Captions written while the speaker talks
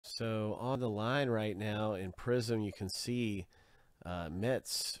So on the line right now in Prizm, you can see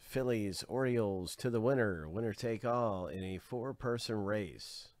Mets, Phillies, Orioles to the winner. Winner take all in a 4-person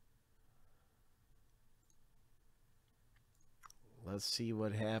race. Let's see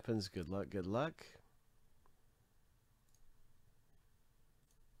what happens. Good luck, good luck.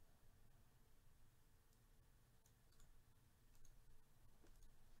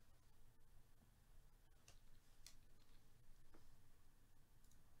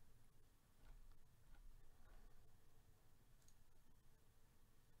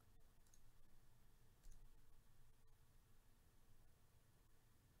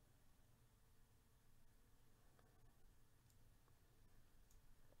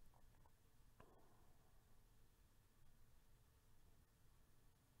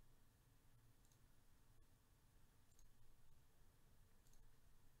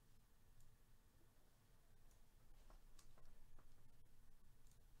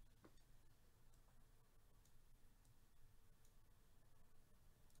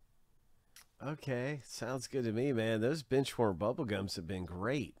 Okay, sounds good to me, man. Those Benchwarmer bubblegums have been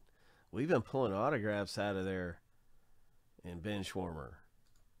great. We've been pulling autographs out of there in Benchwarmer.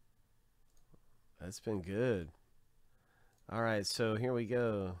 That's been good. All right, so here we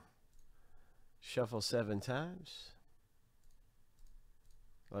go. Shuffle 7 times.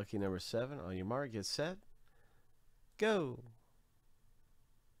 Lucky number 7. On your mark, get set. Go.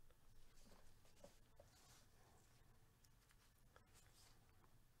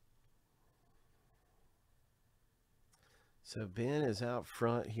 So Ben is out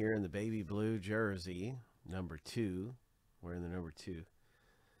front here in the baby blue jersey, number 2. Wearing the number 2.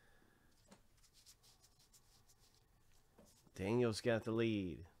 Daniel's got the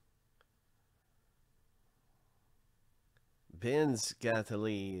lead. Ben's got the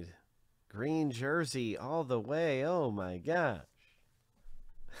lead. Green jersey all the way. Oh my gosh.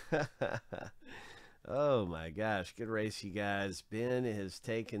 Oh my gosh. Good race, you guys. Ben has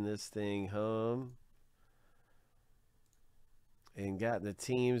taken this thing home and gotten the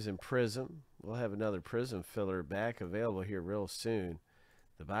teams in Prizm. We'll have another Prizm filler back available here real soon.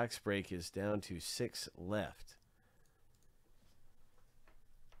 The box break is down to 6 left.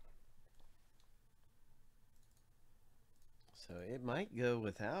 So it might go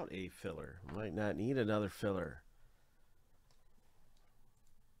without a filler. Might not need another filler.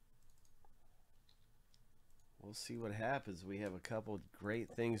 We'll see what happens. We have a couple great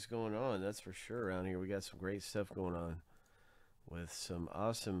things going on, that's for sure, around here. We got some great stuff going on with some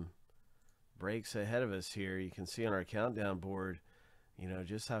awesome breaks ahead of us here. You can see on our countdown board, you know,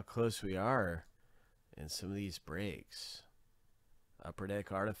 just how close we are in some of these breaks. Upper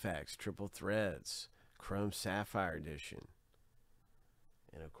Deck Artifacts, Triple Threads, Chrome Sapphire Edition.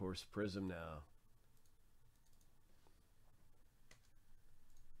 And of course, Prizm now.